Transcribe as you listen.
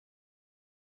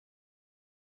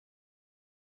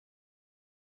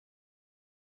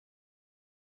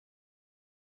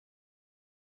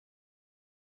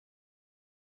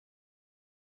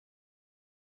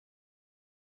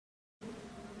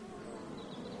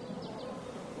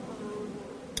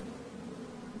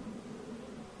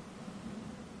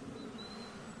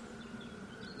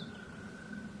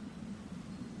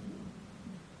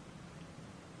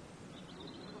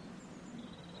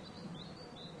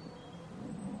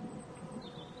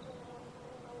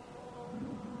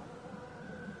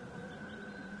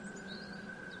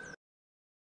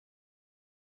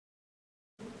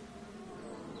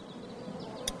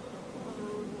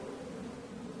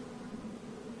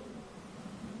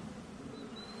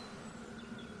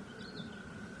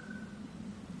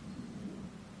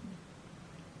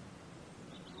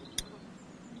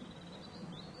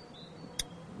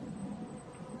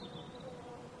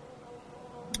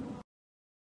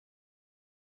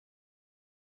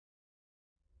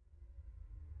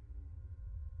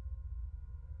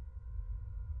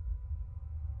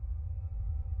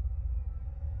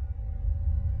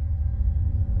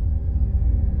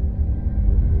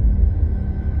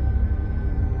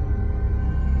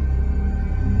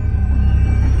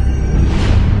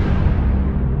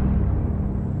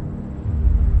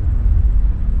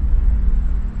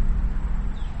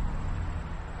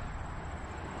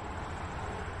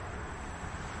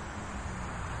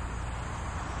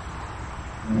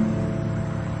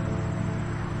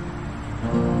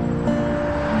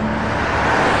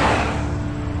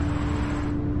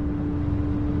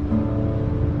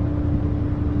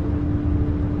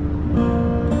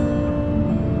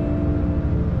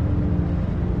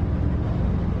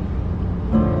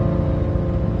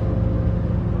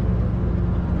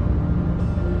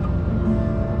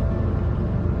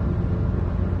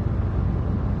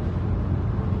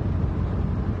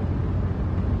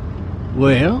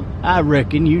Well, I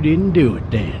reckon you didn't do it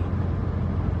then.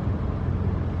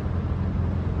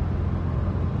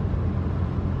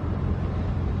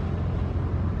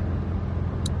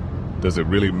 Does it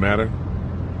really matter?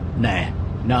 Nah,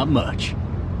 not much.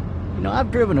 You know,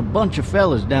 I've driven a bunch of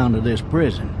fellas down to this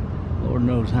prison. Lord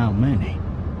knows how many.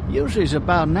 Usually it's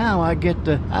about now I get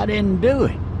the I didn't do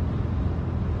it.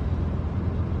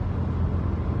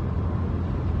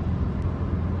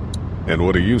 And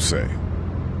what do you say?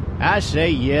 I say,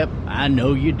 yep, I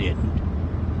know you didn't.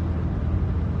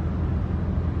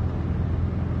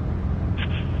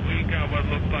 We got what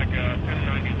looks like a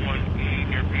 1091E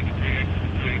near Peachtree,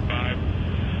 exit 285.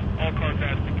 All cars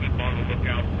asked to keep on the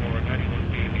lookout for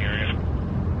 91B in the area.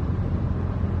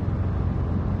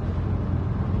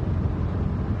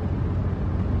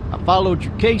 I followed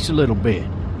your case a little bit,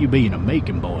 you being a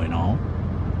Macon boy and all.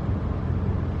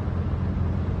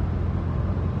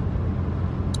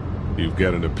 You've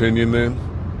got an opinion then?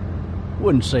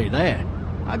 Wouldn't say that.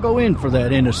 I go in for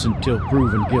that innocent till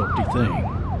proven guilty thing,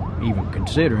 even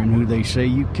considering who they say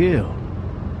you killed.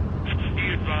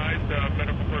 Be advised,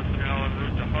 medical personnel en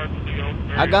route to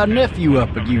Hartsfield. I got a nephew up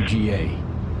at UGA.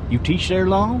 You teach there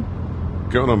long?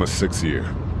 Going on my 6th year.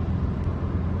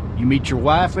 You meet your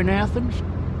wife in Athens?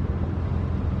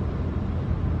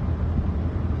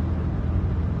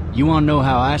 You want to know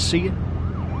how I see it?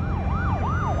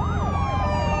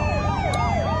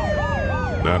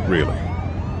 Not really.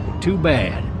 Too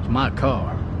bad. It's my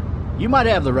car. You might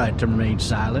have the right to remain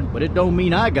silent, but it don't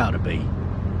mean I gotta be.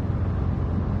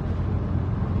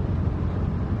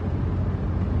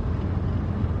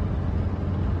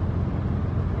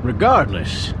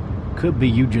 Regardless, could be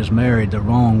you just married the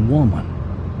wrong woman.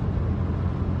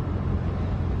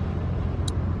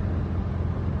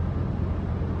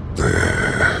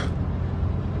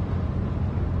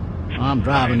 I'm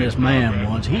driving this man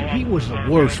once. He was the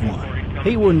worst one.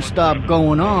 He wouldn't stop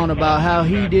going on about how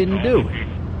he didn't do it.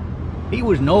 He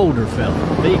was an older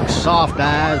fella, big soft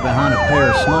eyes behind a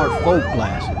pair of smart folk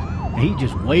glasses. And he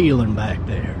just wailing back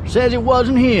there. Says it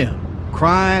wasn't him.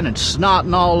 Crying and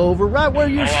snotting all over right where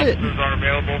you're sitting. All officers are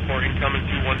available for incoming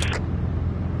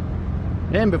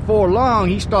 212. Then before long,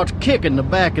 he starts kicking the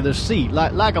back of the seat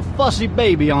like a fussy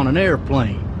baby on an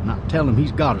airplane. And I tell him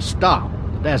he's got to stop,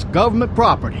 that that's government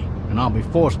property, and I'll be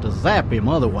forced to zap him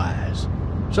otherwise.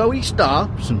 So he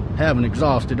stops, and having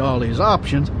exhausted all his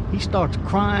options, he starts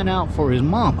crying out for his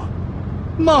mama.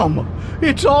 Mama,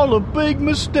 it's all a big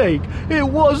mistake. It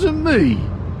wasn't me.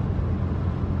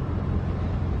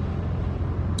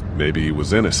 Maybe he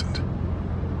was innocent.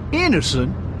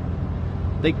 Innocent?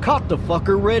 They caught the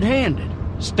fucker red-handed,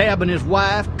 stabbing his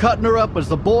wife, cutting her up as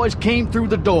the boys came through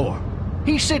the door.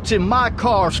 He sits in my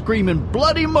car screaming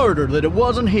bloody murder that it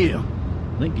wasn't him.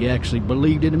 I think he actually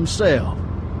believed it himself.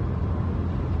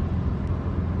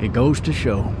 It goes to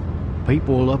show,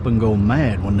 people will up and go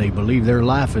mad when they believe their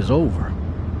life is over.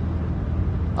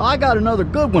 Oh, I got another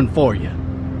good one for you.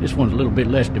 This one's a little bit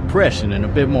less depressing and a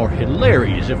bit more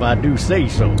hilarious, if I do say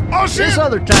so. Oh, shit! This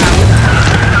other time...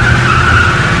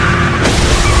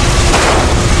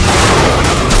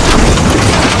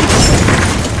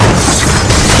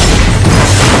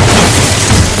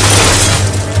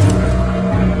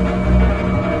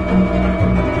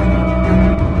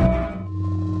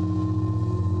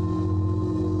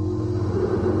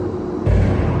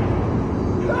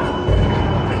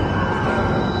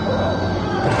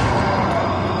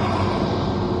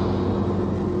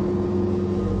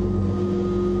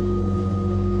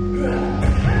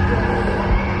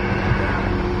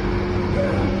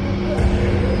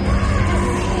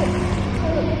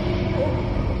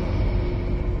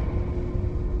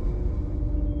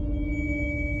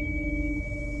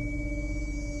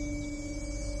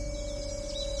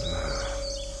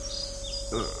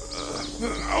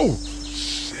 Oh,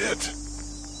 shit.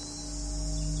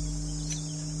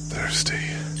 Thirsty.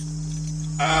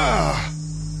 Ah!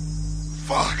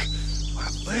 Fuck! My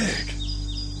leg.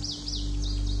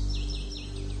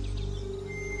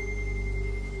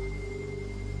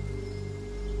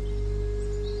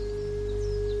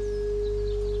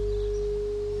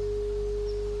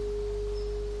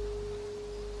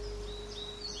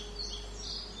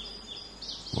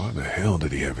 Why the hell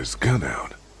did he have his gun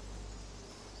out?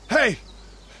 Hey!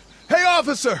 Hey,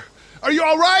 officer! Are you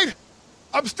all right?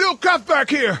 I'm still cuffed back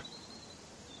here!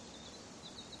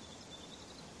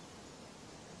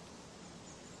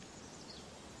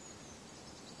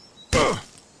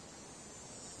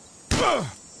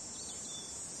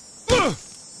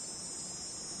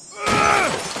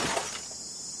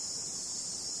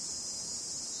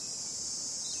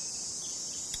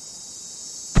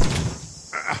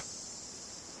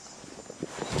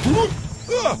 Whoop!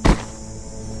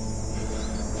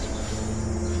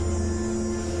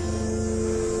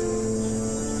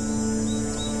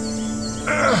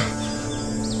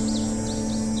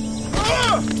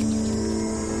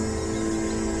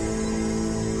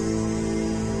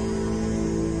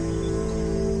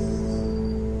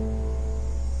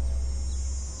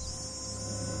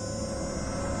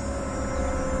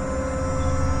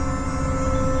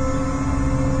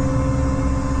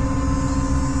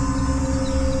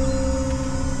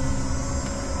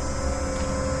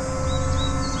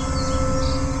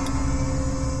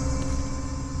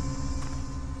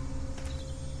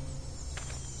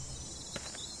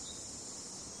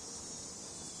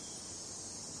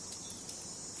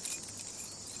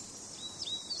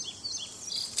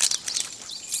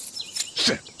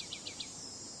 Shit!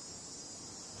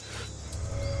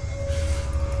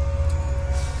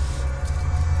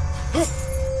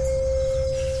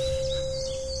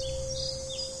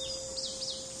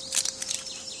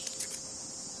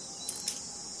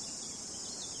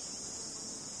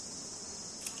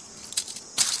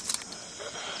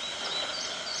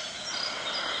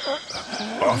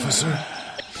 Officer?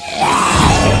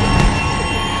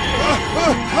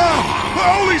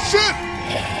 Holy shit!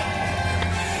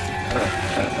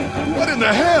 What in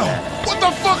the hell? What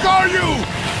the fuck are you?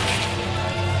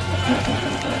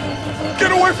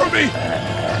 Get away from me!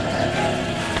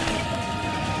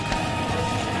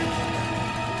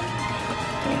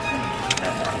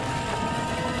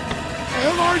 What the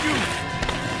hell are you?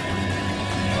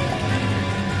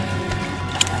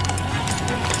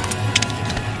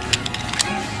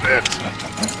 Shit!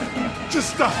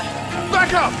 Just stop!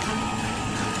 Back up!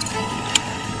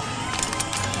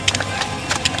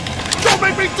 Don't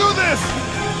make me do this!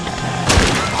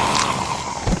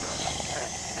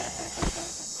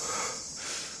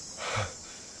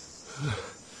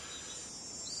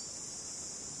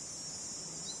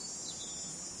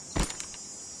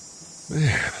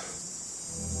 Man.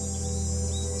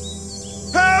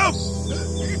 Help!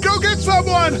 Go get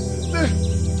someone!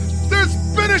 There's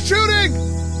been a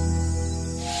shooting!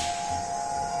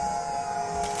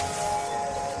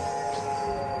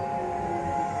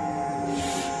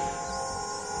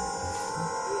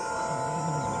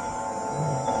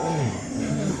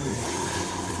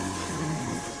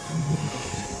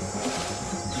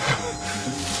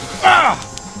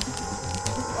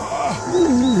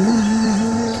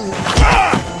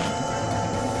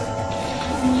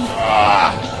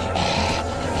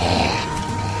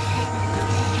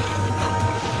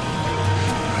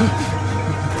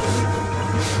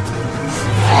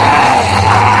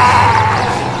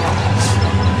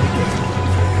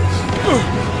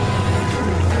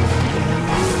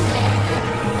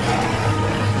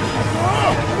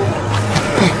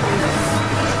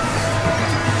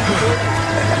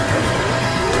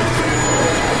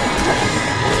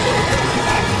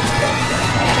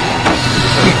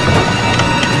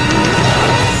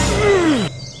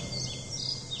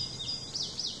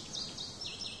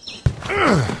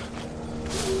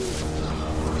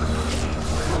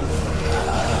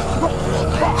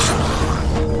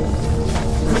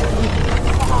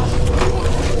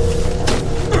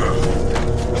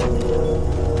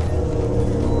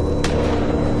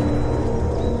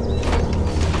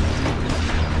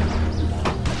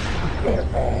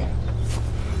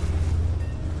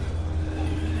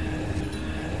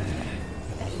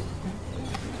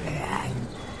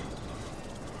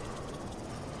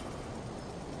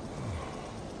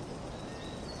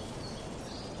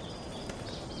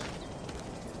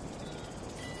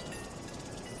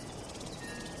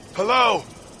 Hello?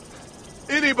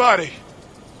 Anybody?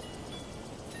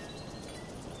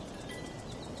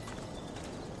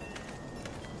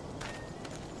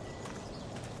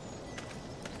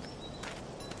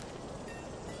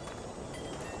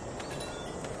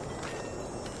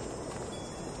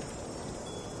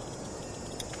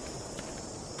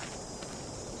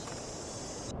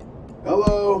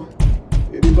 Hello?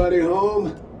 Anybody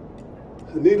home?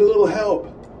 I need a little help.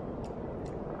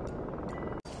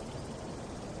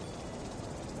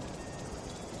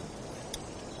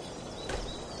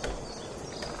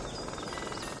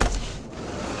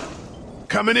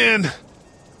 Coming in.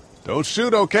 Don't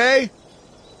shoot, okay?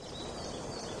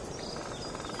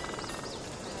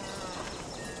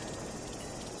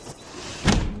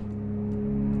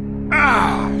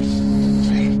 Ah!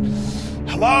 Shit.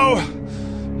 Hello?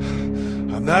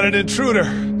 I'm not an intruder.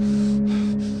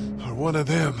 Or one of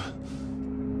them.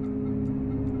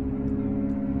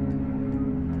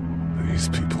 These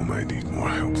people may need more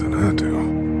help than I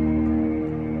do.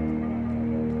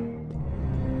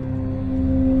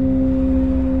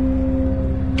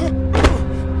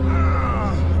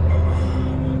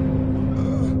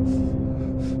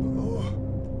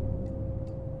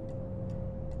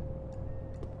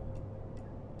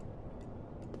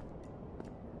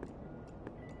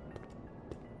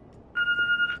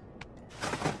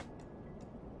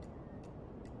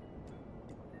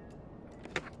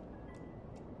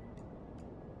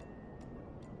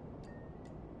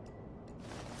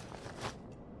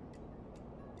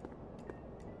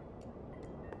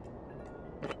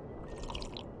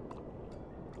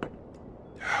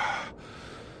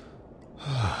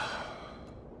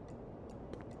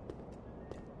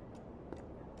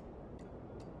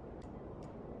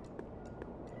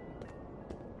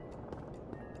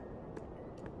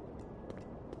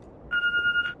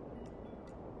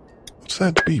 What's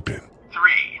that beeping? 3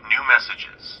 new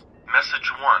messages.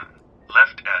 Message 1,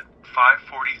 left at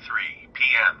 5:43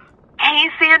 p.m.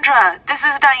 Hey, Sandra. This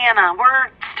is Diana.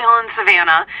 We're still in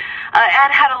Savannah.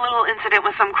 Ed had a little incident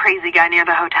with some crazy guy near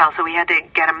the hotel, so we had to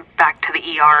get him back to the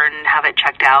ER and have it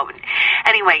checked out.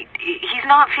 Anyway, he's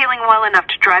not feeling well enough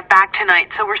to drive back tonight,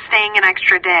 so we're staying an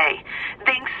extra day.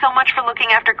 Thanks so much for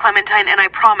looking after Clementine, and I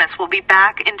promise we'll be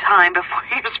back in time before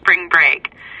your spring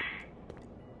break.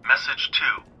 Message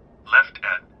 2, left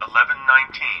at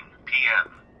 11:19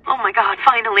 p.m. Oh my God,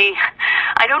 finally.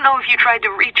 I don't know if you tried to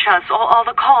reach us. All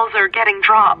the calls are getting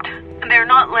dropped. They're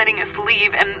not letting us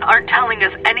leave and aren't telling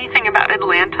us anything about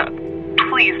Atlanta.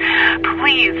 Please,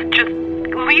 just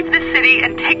leave the city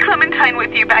and take Clementine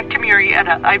with you back to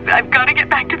Murrieta. I've got to get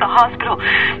back to the hospital.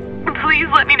 Please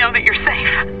let me know that you're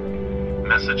safe.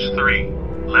 Message 3,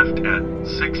 left at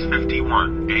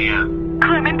 6:51 a.m.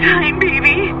 Clementine,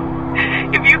 baby.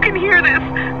 If you can hear this,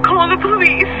 call the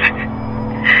police.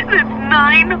 That's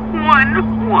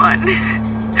 911.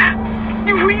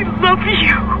 We love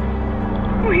you.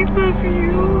 We love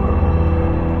you.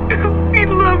 We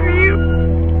love you.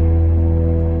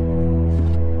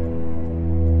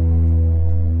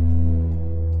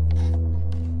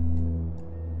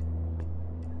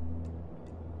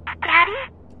 Daddy?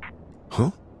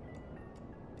 Huh?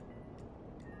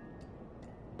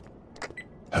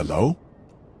 Hello?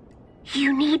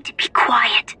 You need to be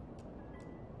quiet.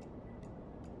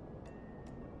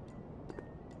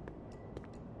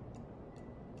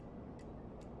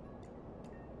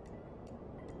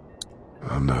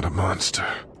 I'm not a monster.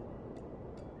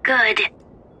 Good.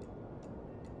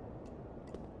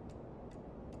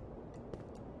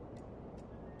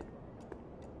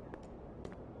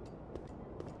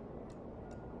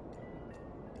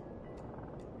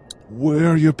 Where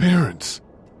are your parents?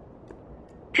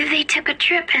 They took a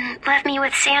trip and left me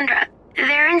with Sandra.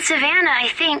 They're in Savannah, I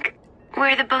think,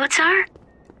 where the boats are.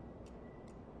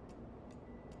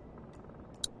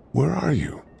 Where are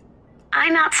you?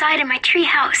 I'm outside in my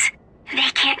treehouse. They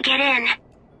can't get in.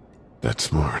 That's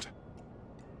smart.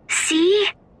 See?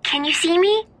 Can you see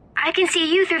me? I can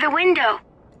see you through the window.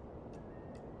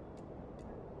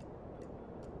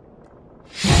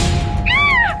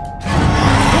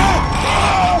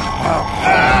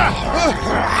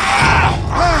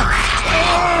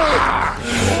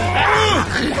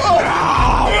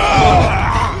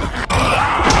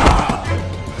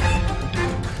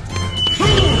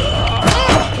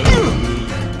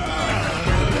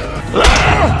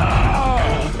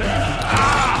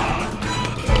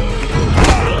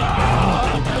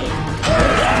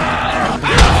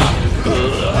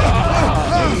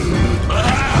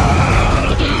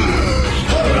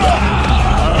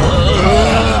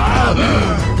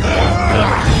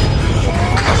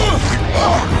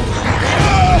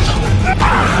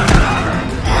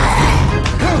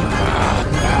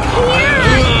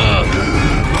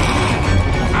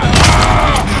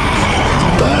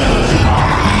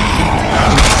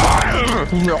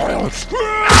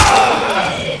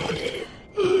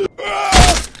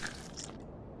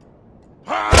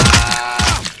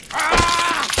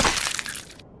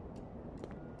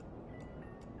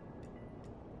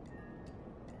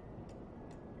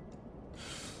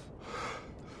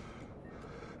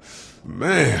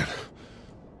 Man.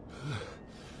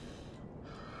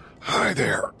 Hi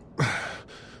there.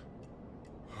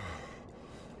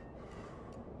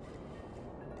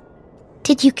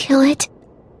 Did you kill it?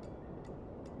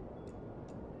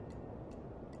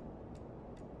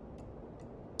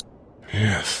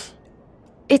 Yes.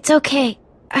 It's okay.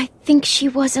 I think she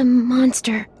was a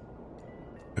monster.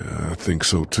 I think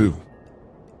so too.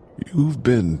 You've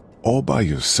been all by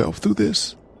yourself through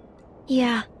this?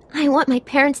 Yeah, I want my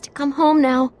parents to come home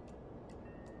now.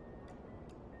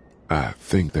 I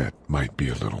think that might be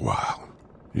a little while,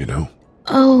 you know?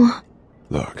 Oh.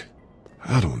 Look,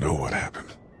 I don't know what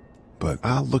happened, but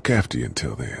I'll look after you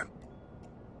until then.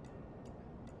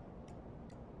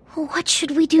 What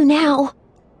should we do now?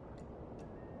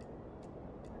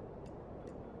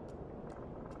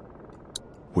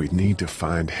 We need to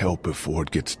find help before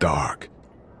it gets dark.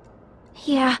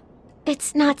 Yeah,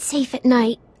 it's not safe at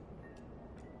night.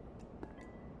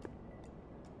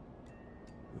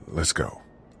 Let's go.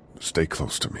 Stay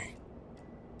close to me.